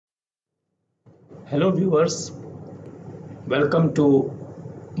Hello viewers, welcome to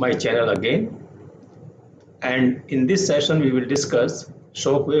my channel again, and in this session we will discuss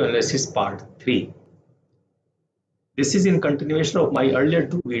shockwave analysis part 3. This is in continuation of my earlier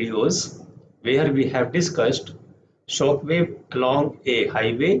two videos where we have discussed shockwave along a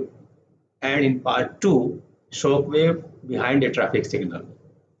highway and in part 2 shockwave behind a traffic signal.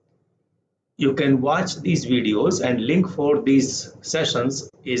 You can watch these videos and link for these sessions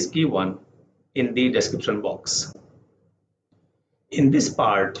is given in the description box. In this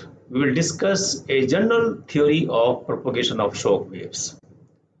part, we will discuss a general theory of propagation of shock waves.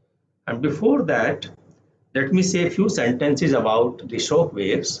 And before that, let me say a few sentences about the shock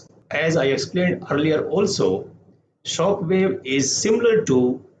waves. As I explained earlier also, shock wave is similar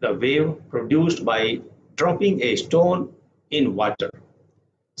to the wave produced by dropping a stone in water.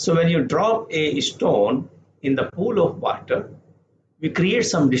 So when you drop a stone in the pool of water, we create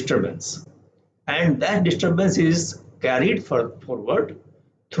some disturbance, and that disturbance is carried forward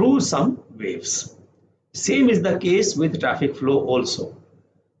through some waves. Same is the case with traffic flow also.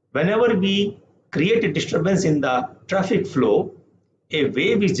 Whenever we create a disturbance in the traffic flow, a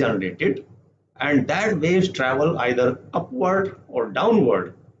wave is generated, and that waves travel either upward or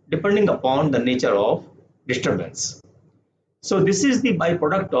downward depending upon the nature of disturbance. So this is the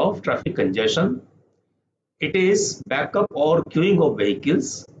byproduct of traffic congestion. It is backup or queuing of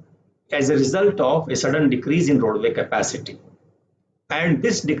vehicles as a result of a sudden decrease in roadway capacity. And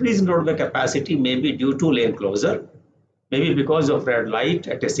this decrease in roadway capacity may be due to lane closure, maybe because of red light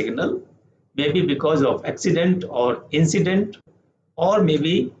at a signal, maybe because of accident or incident, or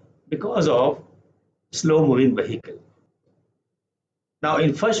maybe because of slow moving vehicle. Now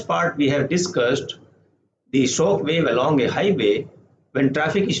in first part we have discussed the shock wave along a highway when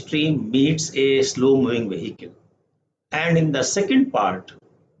traffic stream meets a slow moving vehicle. And in the second part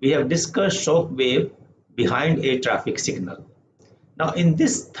we have discussed shock wave behind a traffic signal. Now in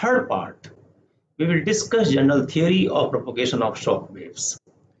this third part, we will discuss general theory of propagation of shock waves.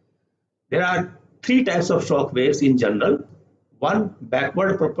 There are three types of shock waves in general. One,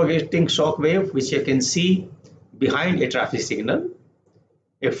 backward propagating shock wave, which you can see behind a traffic signal.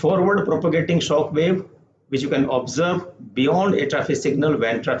 A forward propagating shock wave, which you can observe beyond a traffic signal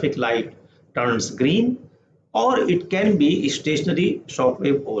when traffic light turns green. Or it can be stationary shock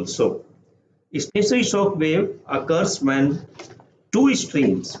wave also. Stationary shock wave occurs when two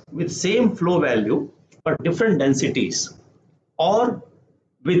streams with same flow value but different densities, or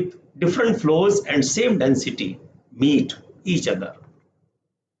with different flows and same density, meet each other.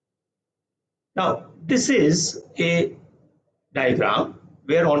 Now this is a diagram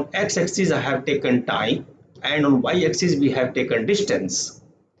where on x-axis I have taken time and on y-axis we have taken distance,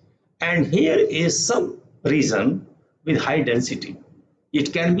 and here is some region with high density.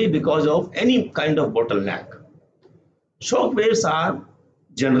 It can be because of any kind of bottleneck. Shock waves are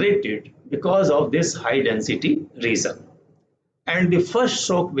generated because of this high density region. And the first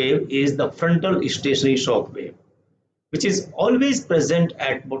shock wave is the frontal stationary shock wave, which is always present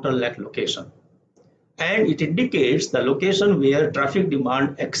at bottleneck location. And it indicates the location where traffic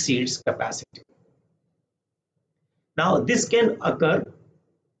demand exceeds capacity. Now this can occur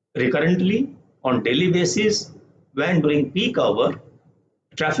recurrently on daily basis when during peak hour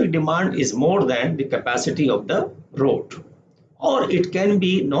traffic demand is more than the capacity of the road, or it can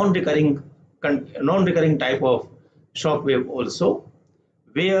be non-recurring type of shock wave also,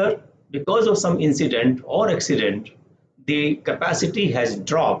 where because of some incident or accident the capacity has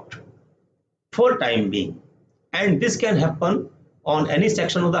dropped for time being, and this can happen on any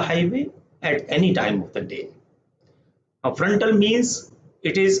section of the highway at any time of the day. Now frontal means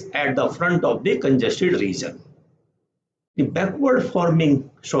it is at the front of the congested region. The backward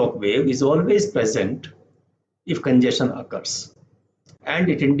forming shock wave is always present if congestion occurs, and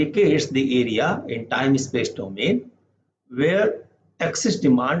it indicates the area in time-space domain where excess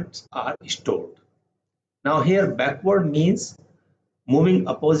demands are stored. Now here backward means moving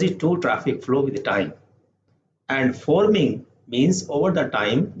opposite to traffic flow with time, and forming means over the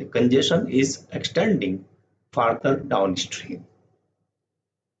time the congestion is extending farther downstream.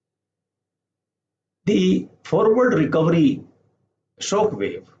 The forward recovery shock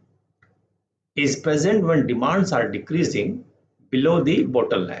wave is present when demands are decreasing below the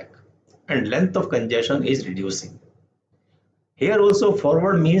bottleneck and length of congestion is reducing. Here also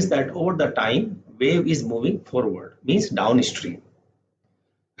forward means that over the time wave is moving forward, means downstream.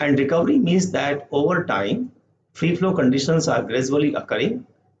 And recovery means that over time free flow conditions are gradually occurring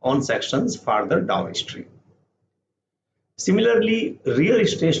on sections farther downstream. Similarly, rear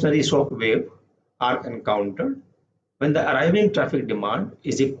stationary shock wave are encountered when the arriving traffic demand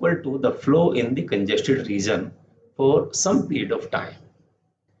is equal to the flow in the congested region for some period of time.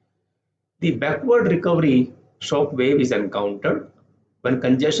 The backward recovery shock wave is encountered when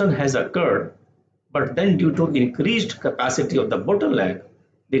congestion has occurred, but then due to increased capacity of the bottleneck,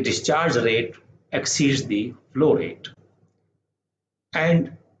 the discharge rate exceeds the flow rate.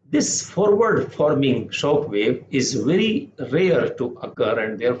 And this forward forming shock wave is very rare to occur,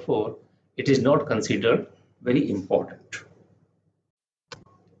 and therefore it is not considered very important.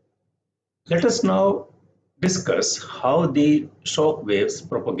 Let us now discuss how the shock waves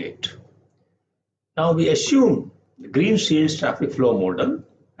propagate. Now we assume the Green-Shields traffic flow model,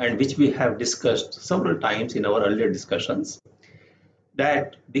 and which we have discussed several times in our earlier discussions,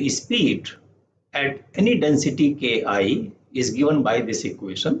 that the speed at any density Ki is given by this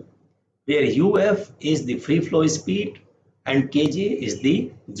equation, where UF is the free flow speed and Kj is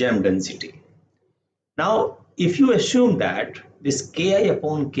the jam density. Now, if you assume that this Ki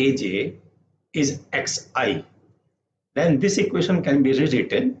upon Kj is Xi, then this equation can be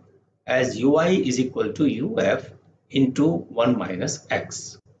rewritten as Ui is equal to Uf into 1 minus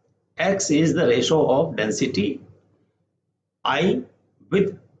X. X is the ratio of density I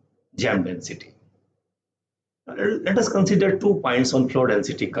with jam density. Let us consider 2 points on flow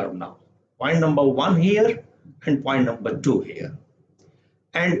density curve now. Point number 1 here and point number 2 here.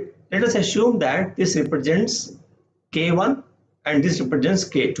 And let us assume that this represents K1 and this represents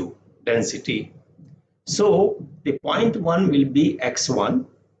K2 density. So the point 1 will be X1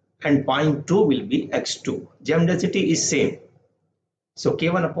 and point 2 will be X2. Jam density is same. So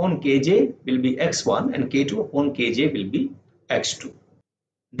K1 upon Kj will be X1 and K2 upon Kj will be X2.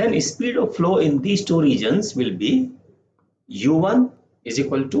 Then speed of flow in these two regions will be U1 is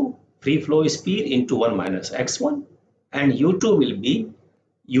equal to free flow speed into 1 minus X1 and U2 will be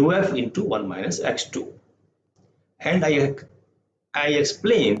UF into 1 minus X2. And I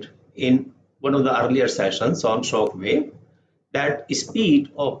explained in one of the earlier sessions on shock wave that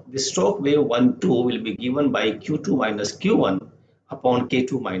speed of the shock wave 1, 2 will be given by Q2 minus Q1 upon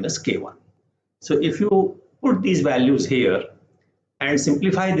K2 minus K1. So if you put these values here and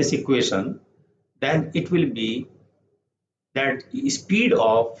simplify this equation, then it will be that speed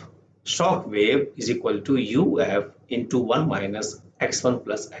of shock wave is equal to UF into 1 minus X1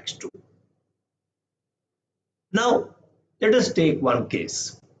 plus X2. Now, let us take one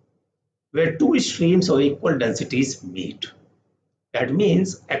case where two streams of equal densities meet. That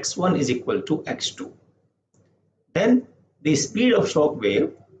means X1 is equal to X2. Then the speed of shock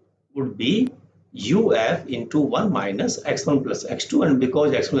wave would be UF into 1 minus X1 plus X2, and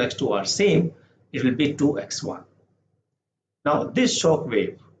because X1 and X2 are same, it will be 2X1. Now this shock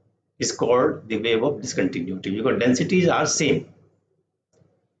wave is called the wave of discontinuity because densities are same.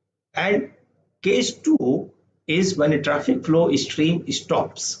 And case 2 is when a traffic flow stream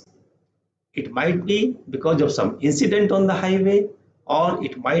stops. It might be because of some incident on the highway or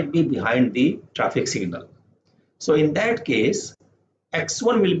it might be behind the traffic signal. So in that case,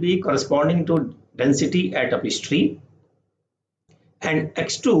 X1 will be corresponding to density at upstream and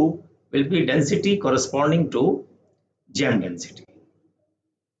X2 will be density corresponding to jam density.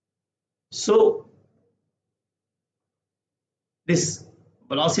 So this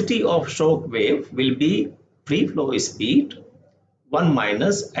velocity of shock wave will be free flow speed 1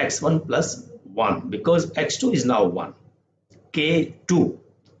 minus X1 plus 1 because X2 is now 1. K2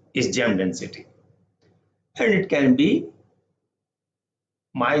 is jam density and it can be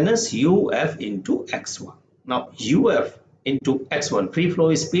minus UF into X1. Now UF into X1 free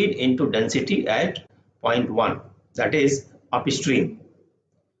flow speed into density at point 1, that is upstream.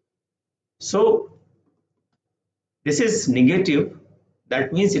 So this is negative,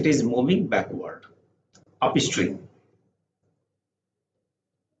 that means it is moving backward upstream.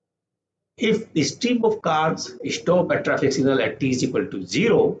 If the stream of cars stop at traffic signal at t is equal to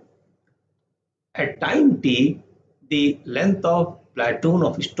 0, at time t, the length of platoon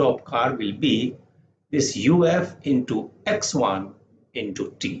of stop car will be this UF into X1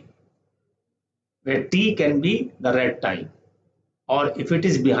 into t, where t can be the red time, or if it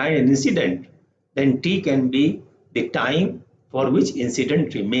is behind an incident, then t can be the time for which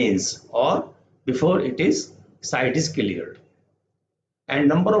incident remains or before site is cleared. And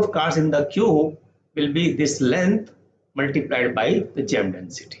number of cars in the queue will be this length multiplied by the jam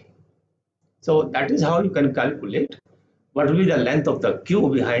density. So that is how you can calculate what will be the length of the queue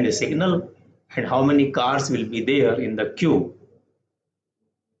behind a signal and how many cars will be there in the queue.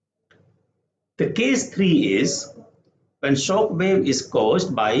 The case 3 is when shock wave is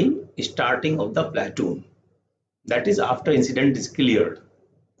caused by starting of the platoon, that is after incident is cleared,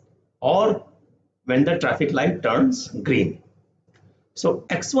 or when the traffic light turns green. So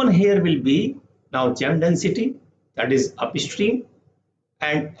x1 here will be now jam density, that is upstream,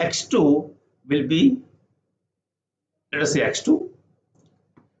 and x2 will be, let us say, x2.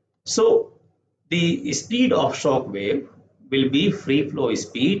 So the speed of shock wave will be free flow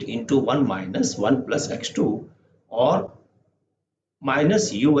speed into 1 minus 1 plus x2, or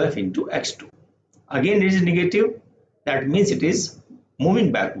minus uf into x2. Again, it is negative. That means it is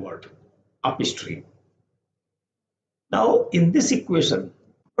moving backward upstream. Now in this equation,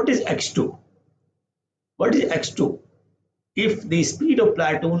 what is x2? What is x2? If the speed of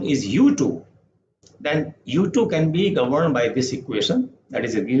platoon is u2, then u2 can be governed by this equation, that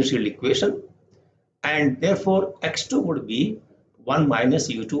is a Green-Shield equation, and therefore x2 would be 1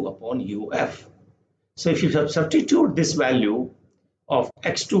 minus u2 upon uf. So if you substitute this value of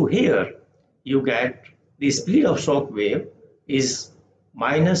x2 here, you get the speed of shock wave is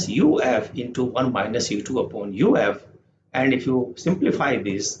minus uf into 1 minus u2 upon uf, and if you simplify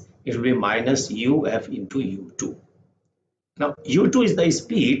this, it will be minus uf into u2. Now u2 is the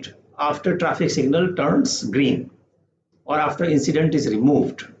speed after traffic signal turns green or after incident is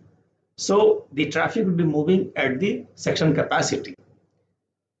removed. So the traffic will be moving at the section capacity,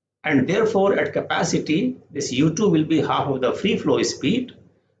 and therefore at capacity this u2 will be half of the free flow speed,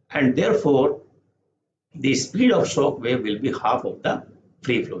 and therefore the speed of shock wave will be half of the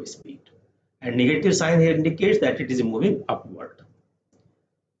free flow speed, and negative sign here indicates that it is moving upward.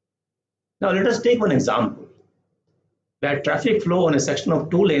 Now let us take one example, that traffic flow on a section of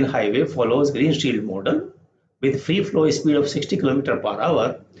two-lane highway follows Green-Shield model with free flow speed of 60 km per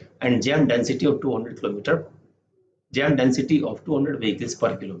hour and jam density of 200 vehicles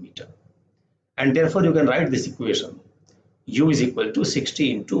per kilometer. And therefore you can write this equation, u is equal to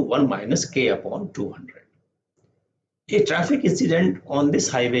 60 into 1 minus k upon 200. A traffic incident on this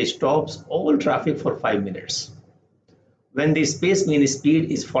highway stops all traffic for 5 minutes when the space mean speed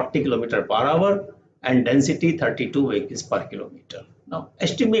is 40 km per hour and density 32 vehicles per kilometer. Now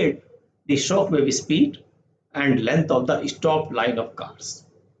estimate the shock wave speed and length of the stopped line of cars.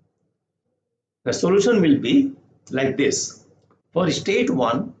 The solution will be like this. For state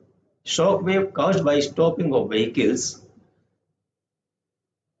 1, shock wave caused by stopping of vehicles,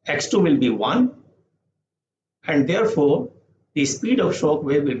 x2 will be 1, and therefore the speed of shock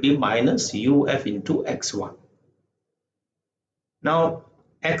wave will be minus uf into x1. Now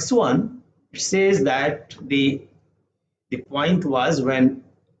x1, it says that the point was when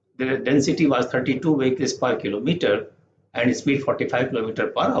the density was 32 vehicles per kilometer and speed 45 km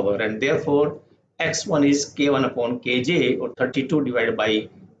per hour, and therefore x1 is k1 upon kj, or 32 divided by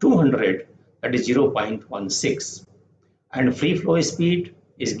 200, that is 0.16, and free flow speed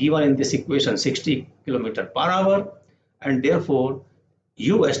is given in this equation 60 km per hour, and therefore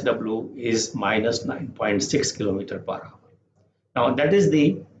USW is minus 9.6 km per hour. Now that is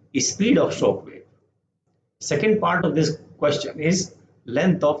the speed of shock wave. Second part of this question is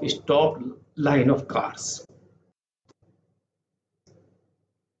length of stopped line of cars.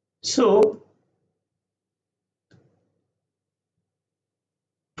 So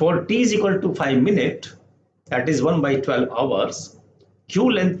for t is equal to 5 minutes, that is 1 by 12 hours,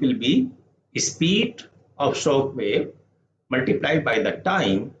 q length will be speed of shock wave multiplied by the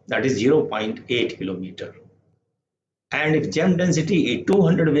time, that is 0.8 kilometer. And if jam density is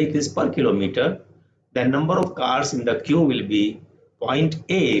 200 vehicles per kilometer, the number of cars in the queue will be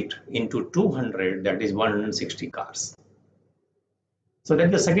 0.8 into 200, that is 160 cars. So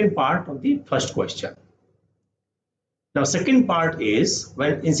that's the second part of the first question. Now second part is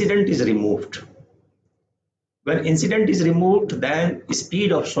when incident is removed. When incident is removed, then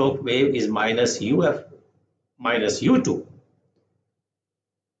speed of shock wave is minus uf minus u2,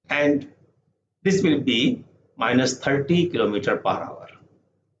 and this will be minus 30 km per hour,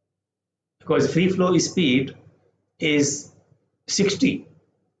 because free flow speed is 60.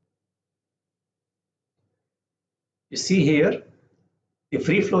 You see here, the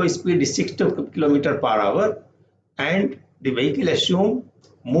free flow speed is 60 km per hour, and the vehicle assume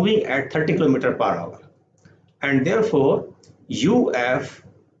moving at 30 km per hour, and therefore uf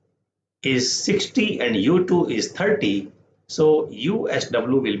is 60 and u2 is 30, so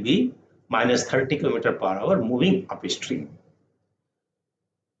USW will be minus 30 km per hour moving upstream.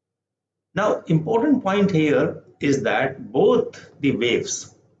 Now important point here is that both the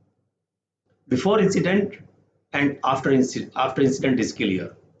waves before incident and after incident is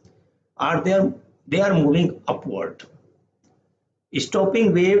clear are there, they are moving upward.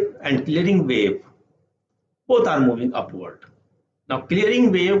 Stopping wave and clearing wave both are moving upward. Now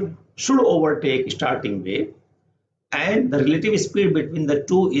clearing wave should overtake starting wave, and the relative speed between the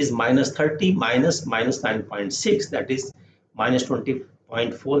two is minus 30 minus 9.6, that is minus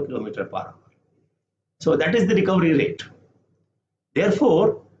 20.4 kilometer per hour. So that is the recovery rate.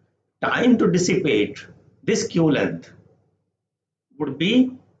 Therefore, time to dissipate this Q length would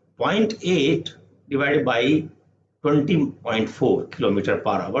be 0.8 divided by 20.4 kilometer per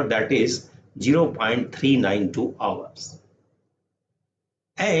hour, that is 0.392 hours.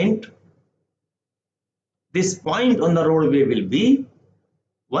 And this point on the roadway will be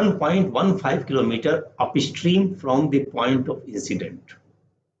 1.15 kilometer upstream from the point of incident,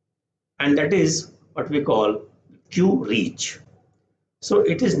 and that is what we call Q reach. So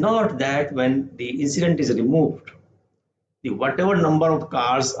it is not that when the incident is removed, the whatever number of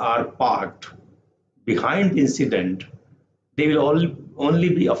cars are parked behind the incident, they will all only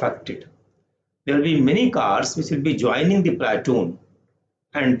be affected. There will be many cars which will be joining the platoon,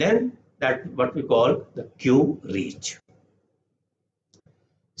 and then that what we call the Q reach.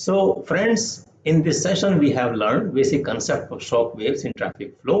 So friends, in this session we have learned basic concept of shock waves in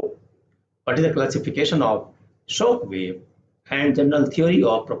traffic flow, what is the classification of shock wave, and general theory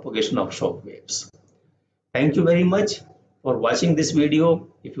of propagation of shock waves. Thank you very much for watching this video.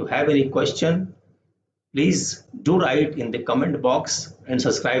 If you have any question, please do write in the comment box and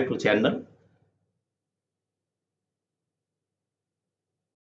subscribe to channel.